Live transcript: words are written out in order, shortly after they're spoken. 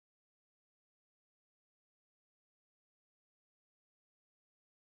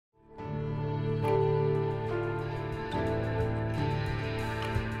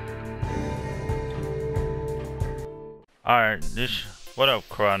Alright, what up,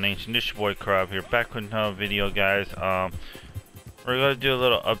 Crowd Nation? This your boy Crowd here, back with another video, guys. We're gonna do a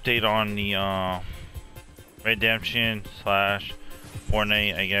little update on the Redemption slash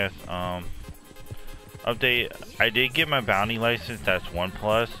Fortnite, I guess. Update. I did get my bounty license. That's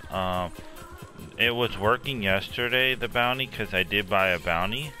 1+. It was working yesterday, the bounty, because I did buy a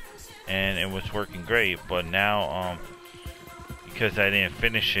bounty, and it was working great. But now, because I didn't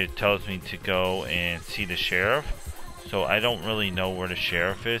finish it, tells me to go and see the sheriff. So I don't really know where the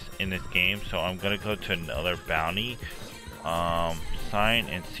sheriff is in this game, so I'm gonna go to another bounty sign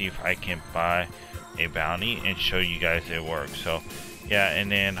and see if I can buy a bounty and show you guys it works. So yeah,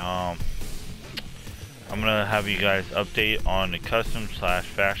 and then I'm gonna have you guys update on the custom slash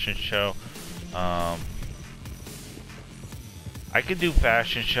fashion show. I could do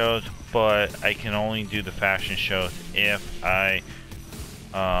fashion shows, but I can only do the fashion shows if I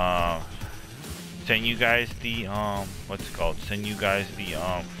send you guys the send you guys the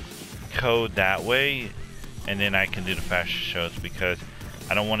code that way, and then I can do the fashion shows, because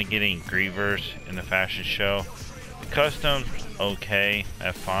I don't want to get any grievers in the fashion show. The custom, okay,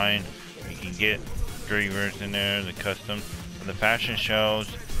 that's fine, we can get grievers in there, the custom. But the fashion shows,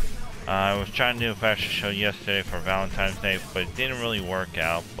 I was trying to do a fashion show yesterday for Valentine's Day, but it didn't really work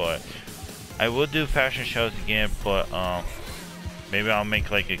out. But I will do fashion shows again, but maybe I'll make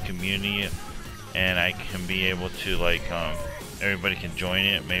like a community, and I can be able to, like, everybody can join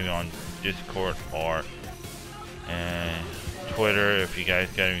it, maybe on Discord or Twitter, if you guys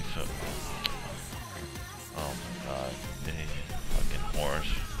got any. So, oh my god, they fucking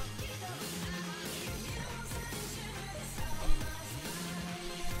horse.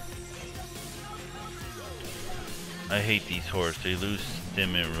 I hate these horses. They lose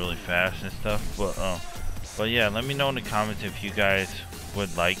stamina really fast and stuff. But yeah, let me know in the comments if you guys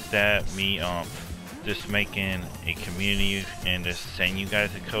would like that, me just making a community and just send you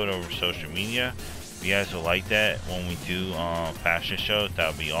guys a code over social media. If you guys would like that when we do fashion shows, that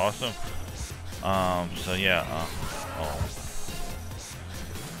would be awesome. So yeah,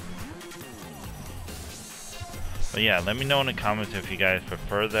 but yeah, let me know in the comments if you guys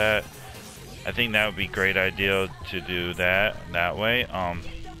prefer that. I think that would be a great idea to do that way.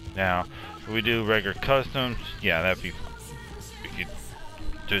 Now if we do regular customs, yeah, that'd be, we could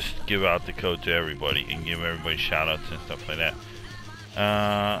just give out the code to everybody and give everybody shout outs and stuff like that.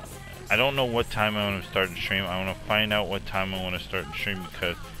 I don't know what time I want to start the stream. I want to find out what time I want to start the stream,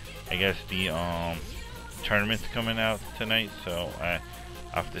 because I guess the tournament's coming out tonight, so I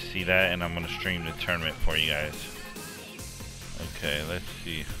have to see that, and I'm going to stream the tournament for you guys. Okay, let's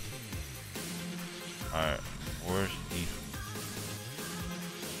see. Alright, where's the...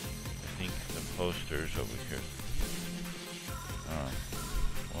 I think the poster's over here.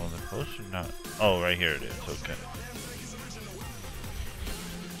 Well, the poster's not... Oh, right here it is, okay.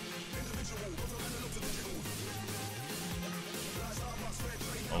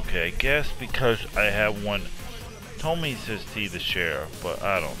 Okay, I guess because I have one... Told me it says see the sheriff, but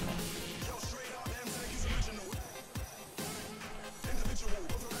I don't know.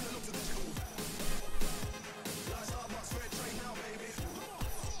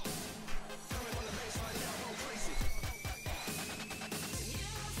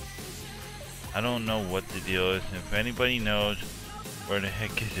 I don't know what the deal is. If anybody knows where the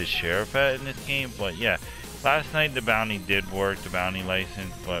heck is the sheriff at in this game, but yeah, last night the bounty did work, the bounty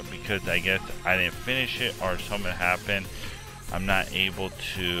license, but because I guess I didn't finish it or something happened, I'm not able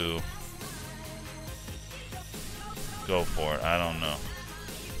to go for it. I don't know.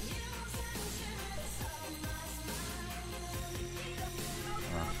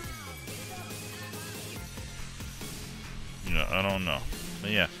 You know, I don't know.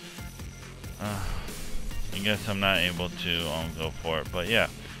 But yeah. I guess I'm not able to go for it, but yeah,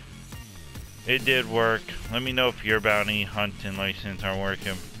 it did work. Let me know if your bounty hunting license are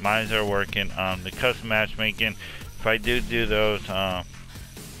working. Mine are working. The custom matchmaking, if I do those,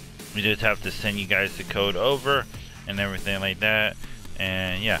 we just have to send you guys the code over and everything like that.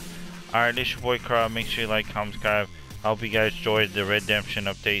 And yeah, alright, this is your boy Carl. Make sure you like, comment, subscribe. I hope you guys enjoyed the Redemption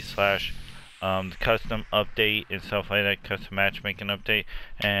update slash the custom update and stuff like that, custom matchmaking update.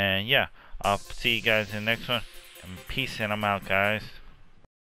 And yeah, I'll see you guys in the next one. And peace, and I'm out, guys.